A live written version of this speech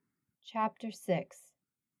Chapter 6.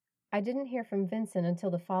 I didn't hear from Vincent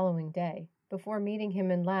until the following day, before meeting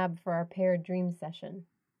him in lab for our paired dream session.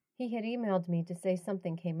 He had emailed me to say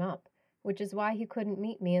something came up, which is why he couldn't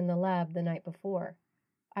meet me in the lab the night before.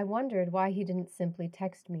 I wondered why he didn't simply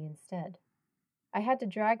text me instead. I had to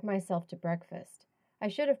drag myself to breakfast. I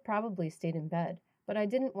should have probably stayed in bed, but I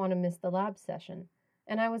didn't want to miss the lab session,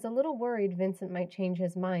 and I was a little worried Vincent might change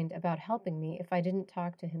his mind about helping me if I didn't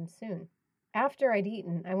talk to him soon. After I'd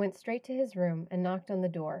eaten, I went straight to his room and knocked on the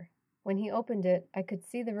door. When he opened it, I could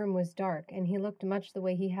see the room was dark, and he looked much the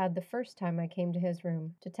way he had the first time I came to his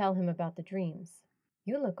room to tell him about the dreams.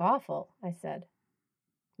 "You look awful," I said.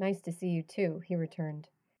 "Nice to see you too," he returned.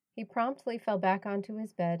 He promptly fell back onto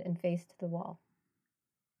his bed and faced the wall.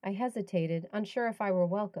 I hesitated, unsure if I were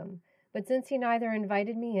welcome, but since he neither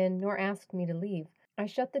invited me in nor asked me to leave, I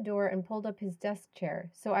shut the door and pulled up his desk chair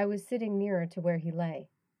so I was sitting nearer to where he lay.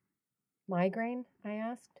 "Migraine?" I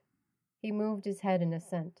asked. He moved his head in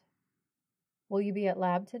assent. "Will you be at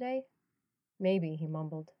lab today?" "Maybe," he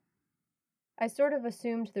mumbled. I sort of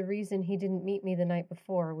assumed the reason he didn't meet me the night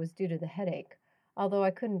before was due to the headache, although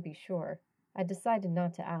I couldn't be sure. I decided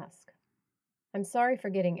not to ask. "I'm sorry for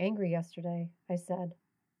getting angry yesterday," I said.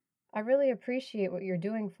 "I really appreciate what you're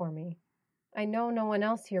doing for me. I know no one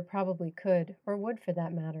else here probably could, or would for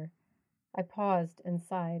that matter." I paused and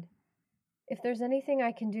sighed. "If there's anything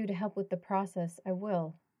I can do to help with the process, I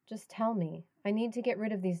will. Just tell me. I need to get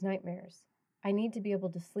rid of these nightmares. I need to be able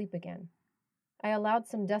to sleep again." I allowed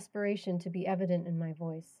some desperation to be evident in my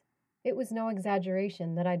voice. It was no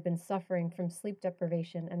exaggeration that I'd been suffering from sleep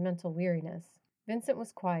deprivation and mental weariness. Vincent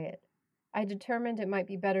was quiet. I determined it might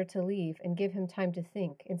be better to leave and give him time to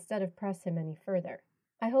think instead of press him any further.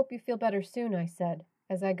 "I hope you feel better soon," I said,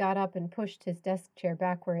 as I got up and pushed his desk chair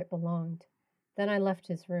back where it belonged. Then I left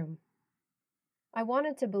his room. I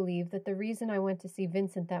wanted to believe that the reason I went to see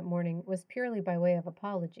Vincent that morning was purely by way of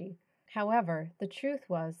apology. However, the truth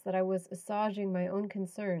was that I was assuaging my own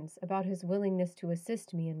concerns about his willingness to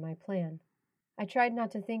assist me in my plan. I tried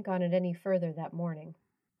not to think on it any further that morning.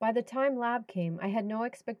 By the time lab came, I had no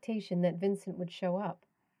expectation that Vincent would show up.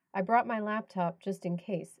 I brought my laptop just in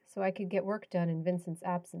case, so I could get work done in Vincent's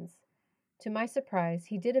absence. To my surprise,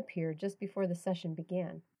 he did appear just before the session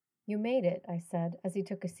began. "You made it," I said, as he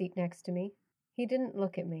took a seat next to me. He didn't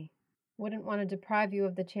look at me. "Wouldn't want to deprive you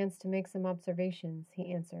of the chance to make some observations,"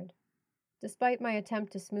 he answered. Despite my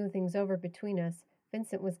attempt to smooth things over between us,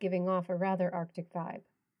 Vincent was giving off a rather Arctic vibe.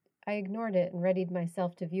 I ignored it and readied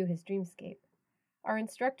myself to view his dreamscape. Our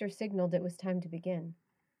instructor signaled it was time to begin.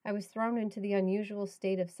 I was thrown into the unusual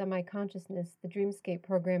state of semi-consciousness the dreamscape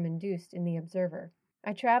program induced in the observer.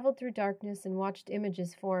 I traveled through darkness and watched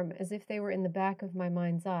images form as if they were in the back of my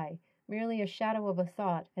mind's eye, merely a shadow of a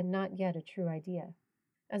thought and not yet a true idea.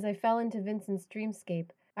 As I fell into Vincent's dreamscape,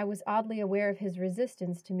 I was oddly aware of his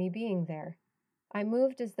resistance to me being there. I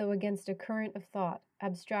moved as though against a current of thought,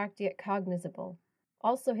 abstract yet cognizable.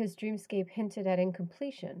 Also, his dreamscape hinted at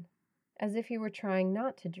incompletion, as if he were trying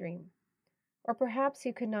not to dream. Or perhaps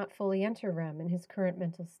he could not fully enter REM in his current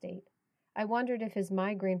mental state. I wondered if his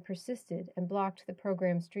migraine persisted and blocked the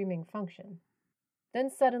program's dreaming function. Then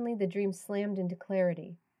suddenly the dream slammed into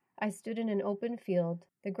clarity. I stood in an open field,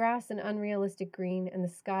 the grass an unrealistic green and the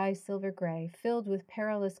sky silver gray, filled with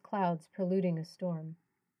perilous clouds preluding a storm.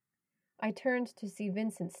 I turned to see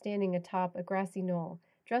Vincent standing atop a grassy knoll,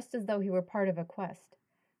 dressed as though he were part of a quest.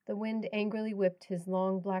 The wind angrily whipped his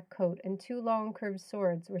long black coat, and two long curved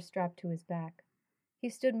swords were strapped to his back. He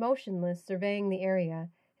stood motionless, surveying the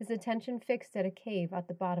area, his attention fixed at a cave at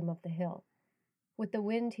the bottom of the hill. With the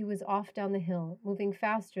wind, he was off down the hill, moving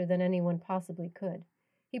faster than anyone possibly could.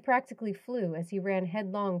 He practically flew as he ran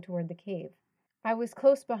headlong toward the cave. I was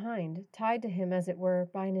close behind, tied to him as it were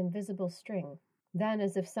by an invisible string. Then,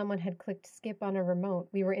 as if someone had clicked skip on a remote,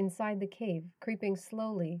 we were inside the cave, creeping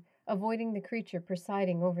slowly, avoiding the creature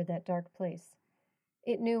presiding over that dark place.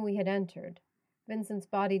 It knew we had entered. Vincent's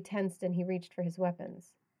body tensed and he reached for his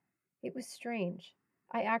weapons. It was strange.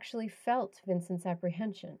 I actually felt Vincent's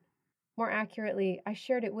apprehension. More accurately, I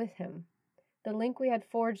shared it with him. The link we had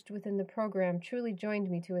forged within the program truly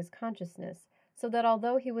joined me to his consciousness, so that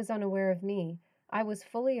although he was unaware of me, I was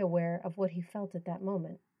fully aware of what he felt at that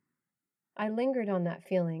moment. I lingered on that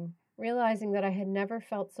feeling, realizing that I had never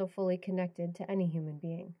felt so fully connected to any human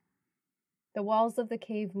being. The walls of the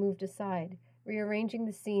cave moved aside, rearranging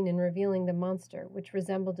the scene and revealing the monster, which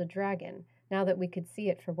resembled a dragon, now that we could see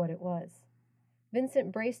it for what it was.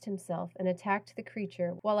 Vincent braced himself and attacked the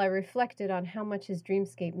creature while I reflected on how much his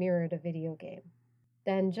dreamscape mirrored a video game.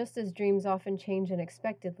 Then, just as dreams often change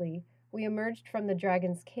unexpectedly, we emerged from the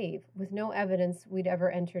dragon's cave with no evidence we'd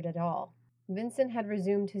ever entered at all. Vincent had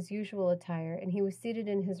resumed his usual attire, and he was seated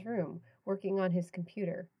in his room, working on his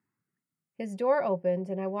computer. His door opened,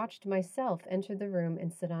 and I watched myself enter the room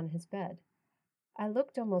and sit on his bed. I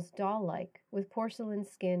looked almost doll-like, with porcelain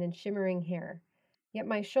skin and shimmering hair, yet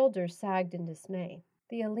my shoulders sagged in dismay.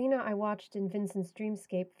 The Alina I watched in Vincent's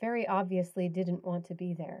dreamscape very obviously didn't want to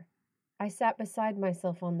be there. I sat beside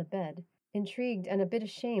myself on the bed, intrigued and a bit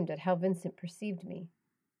ashamed at how Vincent perceived me.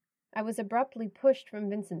 I was abruptly pushed from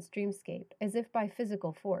Vincent's dreamscape, as if by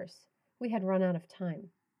physical force. We had run out of time.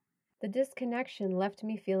 The disconnection left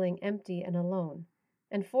me feeling empty and alone,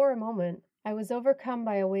 and for a moment, I was overcome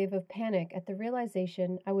by a wave of panic at the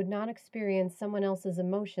realization I would not experience someone else's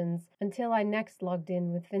emotions until I next logged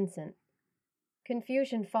in with Vincent.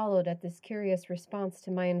 Confusion followed at this curious response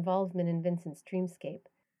to my involvement in Vincent's dreamscape.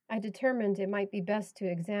 I determined it might be best to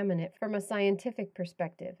examine it from a scientific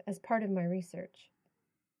perspective as part of my research.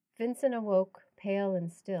 Vincent awoke, pale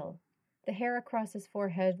and still. The hair across his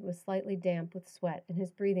forehead was slightly damp with sweat, and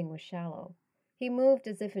his breathing was shallow. He moved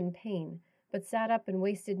as if in pain, but sat up and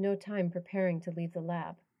wasted no time preparing to leave the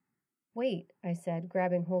lab. "Wait," I said,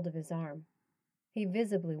 grabbing hold of his arm. He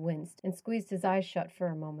visibly winced and squeezed his eyes shut for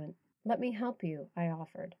a moment. "Let me help you," I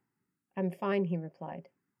offered. "I'm fine," he replied.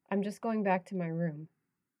 "I'm just going back to my room."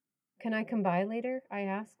 "Can I come by later?" I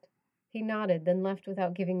asked. He nodded, then left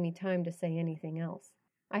without giving me time to say anything else.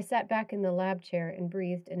 I sat back in the lab chair and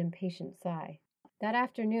breathed an impatient sigh. That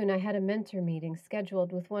afternoon I had a mentor meeting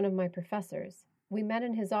scheduled with one of my professors. We met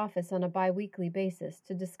in his office on a bi-weekly basis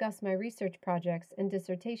to discuss my research projects and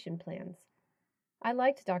dissertation plans. I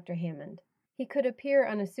liked Dr. Hammond. He could appear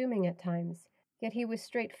unassuming at times, yet he was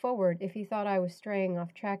straightforward if he thought I was straying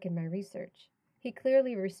off track in my research. He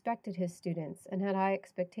clearly respected his students and had high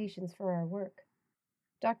expectations for our work.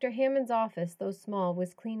 Dr. Hammond's office, though small,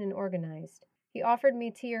 was clean and organized. He offered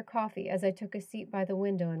me tea or coffee as I took a seat by the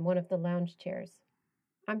window in one of the lounge chairs.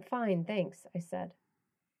 "I'm fine, thanks," I said.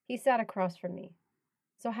 He sat across from me.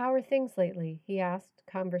 "So how are things lately?" he asked,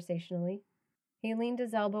 conversationally. He leaned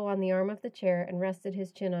his elbow on the arm of the chair and rested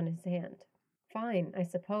his chin on his hand. "Fine, I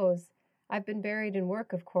suppose. I've been buried in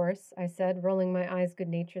work, of course," I said, rolling my eyes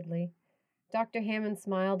good-naturedly. Dr. Hammond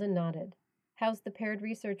smiled and nodded. "How's the paired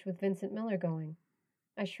research with Vincent Miller going?"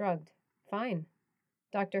 I shrugged. "Fine."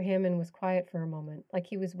 Dr. Hammond was quiet for a moment, like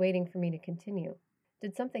he was waiting for me to continue.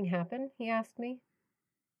 "Did something happen?" he asked me.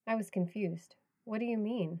 I was confused. "What do you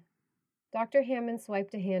mean?" Dr. Hammond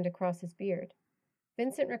swiped a hand across his beard.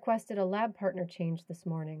 "Vincent requested a lab partner change this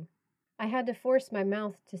morning." I had to force my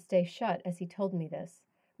mouth to stay shut as he told me this.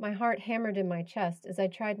 My heart hammered in my chest as I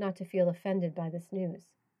tried not to feel offended by this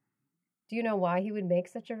news. "Do you know why he would make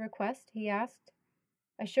such a request?" he asked.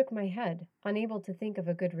 I shook my head, unable to think of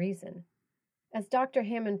a good reason. As Dr.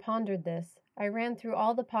 Hammond pondered this, I ran through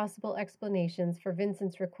all the possible explanations for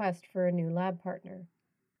Vincent's request for a new lab partner.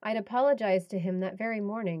 I'd apologized to him that very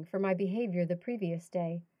morning for my behavior the previous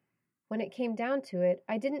day. When it came down to it,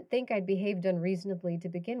 I didn't think I'd behaved unreasonably to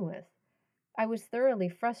begin with. I was thoroughly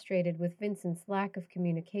frustrated with Vincent's lack of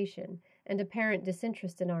communication and apparent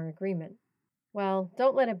disinterest in our agreement. "Well,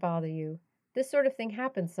 don't let it bother you. This sort of thing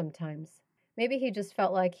happens sometimes. Maybe he just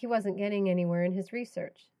felt like he wasn't getting anywhere in his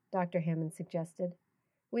research," Dr. Hammond suggested.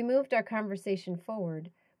 We moved our conversation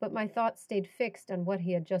forward, but my thoughts stayed fixed on what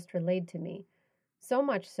he had just relayed to me, so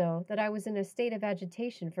much so that I was in a state of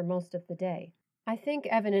agitation for most of the day. I think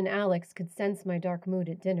Evan and Alex could sense my dark mood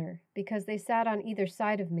at dinner, because they sat on either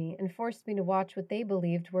side of me and forced me to watch what they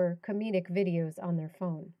believed were comedic videos on their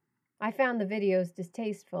phone. I found the videos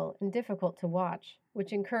distasteful and difficult to watch,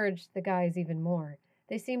 which encouraged the guys even more.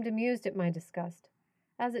 They seemed amused at my disgust.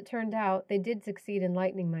 As it turned out, they did succeed in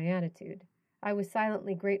lightening my attitude. I was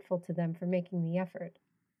silently grateful to them for making the effort.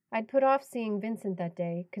 I'd put off seeing Vincent that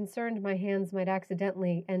day, concerned my hands might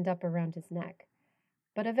accidentally end up around his neck.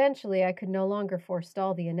 But eventually I could no longer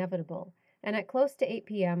forestall the inevitable, and at close to 8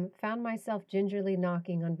 p.m. found myself gingerly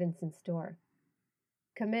knocking on Vincent's door.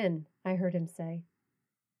 "Come in," I heard him say.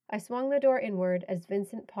 I swung the door inward as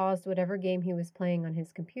Vincent paused whatever game he was playing on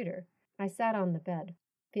his computer. I sat on the bed.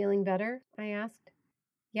 "Feeling better?" I asked.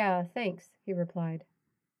 "Yeah, thanks," he replied.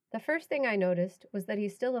 The first thing I noticed was that he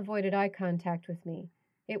still avoided eye contact with me.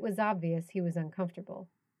 It was obvious he was uncomfortable.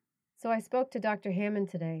 "So I spoke to Dr. Hammond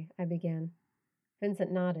today," I began.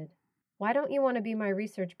 Vincent nodded. "Why don't you want to be my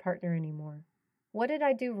research partner anymore?" "What did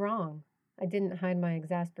I do wrong?" I didn't hide my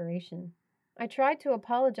exasperation. "I tried to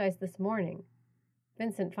apologize this morning."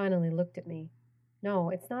 Vincent finally looked at me. "No,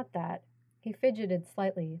 it's not that." He fidgeted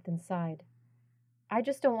slightly, then sighed. "I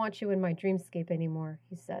just don't want you in my dreamscape anymore,"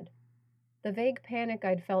 he said. The vague panic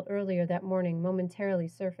I'd felt earlier that morning momentarily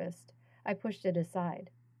surfaced. I pushed it aside.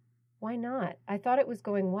 "Why not? I thought it was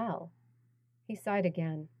going well." He sighed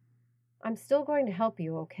again. I'm still going to help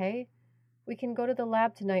you, okay? We can go to the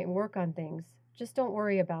lab tonight and work on things. Just don't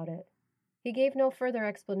worry about it. He gave no further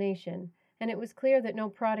explanation, and it was clear that no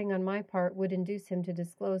prodding on my part would induce him to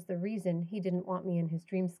disclose the reason he didn't want me in his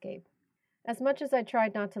dreamscape. As much as I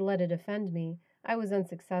tried not to let it offend me, I was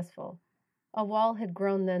unsuccessful. A wall had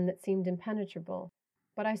grown then that seemed impenetrable,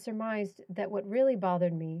 but I surmised that what really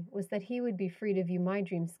bothered me was that he would be free to view my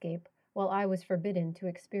dreamscape while I was forbidden to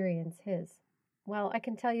experience his. Well, I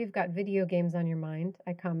can tell you've got video games on your mind,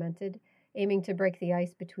 I commented, aiming to break the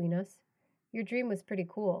ice between us. Your dream was pretty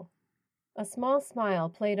cool. A small smile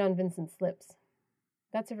played on Vincent's lips.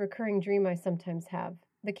 That's a recurring dream I sometimes have.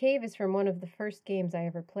 The cave is from one of the first games I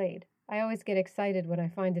ever played. I always get excited when I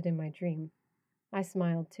find it in my dream. I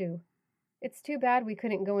smiled too. It's too bad we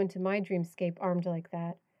couldn't go into my dreamscape armed like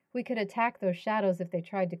that. We could attack those shadows if they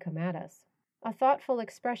tried to come at us. A thoughtful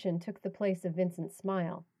expression took the place of Vincent's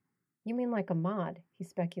smile. You mean like a mod, he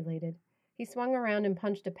speculated. He swung around and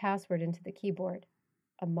punched a password into the keyboard.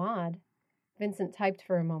 A mod? Vincent typed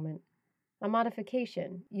for a moment. A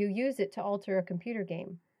modification. You use it to alter a computer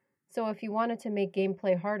game. So if you wanted to make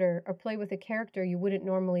gameplay harder or play with a character you wouldn't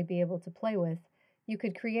normally be able to play with, you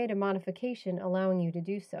could create a modification allowing you to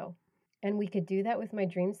do so. And we could do that with my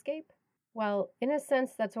dreamscape? Well, in a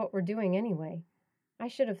sense, that's what we're doing anyway. I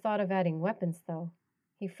should have thought of adding weapons, though.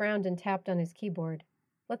 He frowned and tapped on his keyboard.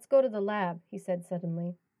 Let's go to the lab, he said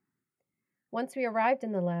suddenly. Once we arrived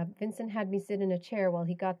in the lab, Vincent had me sit in a chair while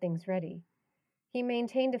he got things ready. He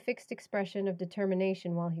maintained a fixed expression of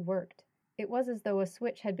determination while he worked. It was as though a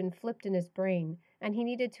switch had been flipped in his brain, and he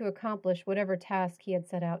needed to accomplish whatever task he had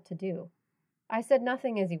set out to do. I said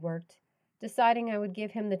nothing as he worked, deciding I would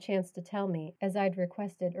give him the chance to tell me, as I'd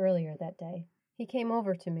requested earlier that day. He came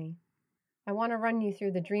over to me. I want to run you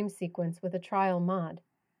through the dream sequence with a trial mod.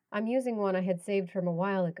 I'm using one I had saved from a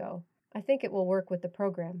while ago. I think it will work with the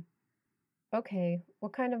program. Okay,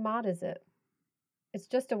 what kind of mod is it? It's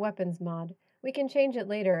just a weapons mod. We can change it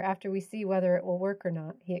later after we see whether it will work or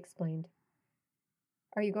not, he explained.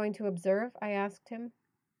 Are you going to observe? I asked him.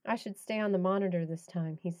 I should stay on the monitor this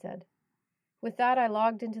time, he said. With that, I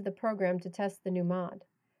logged into the program to test the new mod.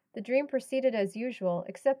 The dream proceeded as usual,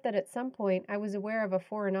 except that at some point I was aware of a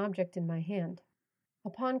foreign object in my hand.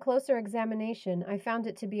 Upon closer examination, I found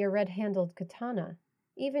it to be a red-handled katana.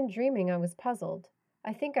 Even dreaming, I was puzzled.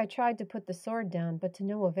 I think I tried to put the sword down, but to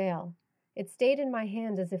no avail. It stayed in my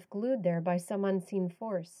hand as if glued there by some unseen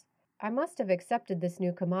force. I must have accepted this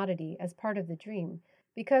new commodity as part of the dream,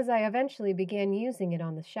 because I eventually began using it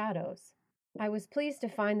on the shadows. I was pleased to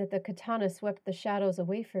find that the katana swept the shadows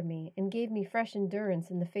away from me and gave me fresh endurance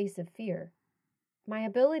in the face of fear. My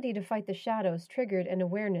ability to fight the shadows triggered an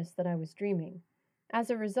awareness that I was dreaming. As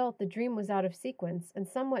a result, the dream was out of sequence and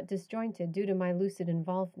somewhat disjointed due to my lucid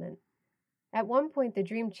involvement. At one point, the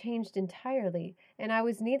dream changed entirely, and I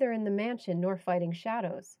was neither in the mansion nor fighting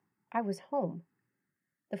shadows. I was home.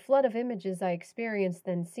 The flood of images I experienced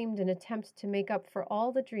then seemed an attempt to make up for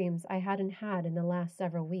all the dreams I hadn't had in the last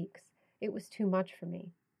several weeks. It was too much for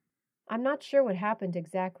me. I'm not sure what happened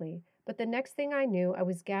exactly, but the next thing I knew, I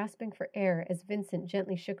was gasping for air as Vincent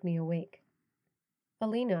gently shook me awake.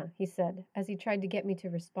 Alina, he said, as he tried to get me to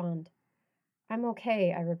respond. I'm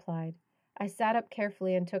okay, I replied. I sat up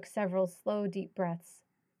carefully and took several slow, deep breaths.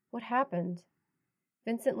 What happened?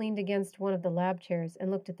 Vincent leaned against one of the lab chairs and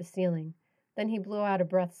looked at the ceiling. Then he blew out a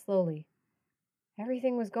breath slowly.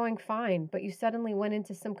 Everything was going fine, but you suddenly went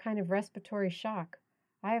into some kind of respiratory shock.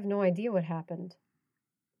 I have no idea what happened.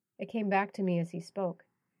 It came back to me as he spoke.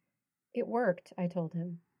 It worked, I told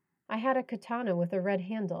him. I had a katana with a red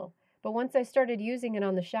handle, but once I started using it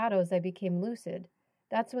on the shadows, I became lucid.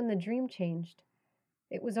 That's when the dream changed.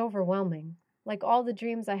 It was overwhelming. Like all the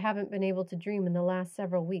dreams I haven't been able to dream in the last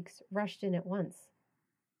several weeks rushed in at once.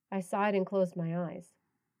 I sighed and closed my eyes.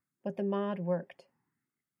 But the mod worked.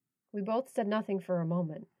 We both said nothing for a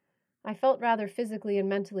moment. I felt rather physically and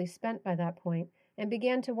mentally spent by that point, and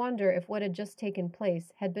began to wonder if what had just taken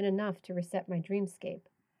place had been enough to reset my dreamscape.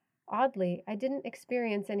 Oddly, I didn't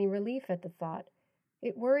experience any relief at the thought.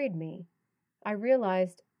 It worried me. I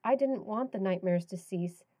realized I didn't want the nightmares to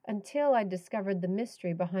cease until I discovered the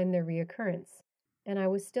mystery behind their reoccurrence, and I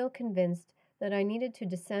was still convinced that I needed to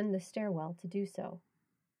descend the stairwell to do so.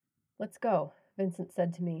 Let's go, Vincent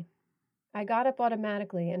said to me. I got up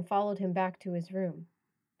automatically and followed him back to his room.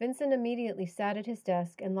 Vincent immediately sat at his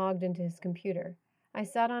desk and logged into his computer. I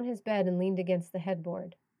sat on his bed and leaned against the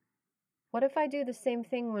headboard. What if I do the same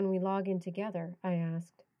thing when we log in together? I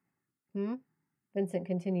asked. Vincent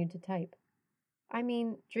continued to type. I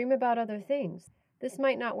mean, dream about other things. This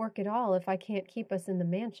might not work at all if I can't keep us in the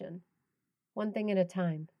mansion. One thing at a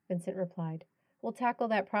time, Vincent replied. We'll tackle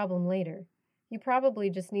that problem later. You probably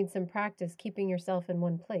just need some practice keeping yourself in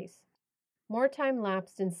one place." More time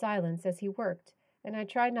lapsed in silence as he worked, and I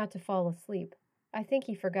tried not to fall asleep. I think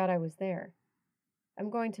he forgot I was there. "I'm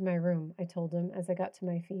going to my room," I told him as I got to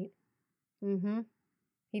my feet. "Mm-hmm."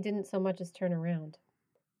 He didn't so much as turn around.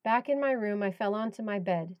 Back in my room, I fell onto my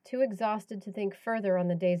bed, too exhausted to think further on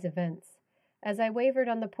the day's events. As I wavered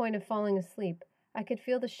on the point of falling asleep, I could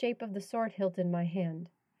feel the shape of the sword hilt in my hand.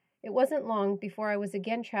 It wasn't long before I was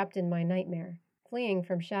again trapped in my nightmare, fleeing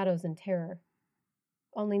from shadows and terror.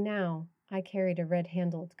 Only now I carried a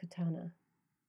red-handled katana.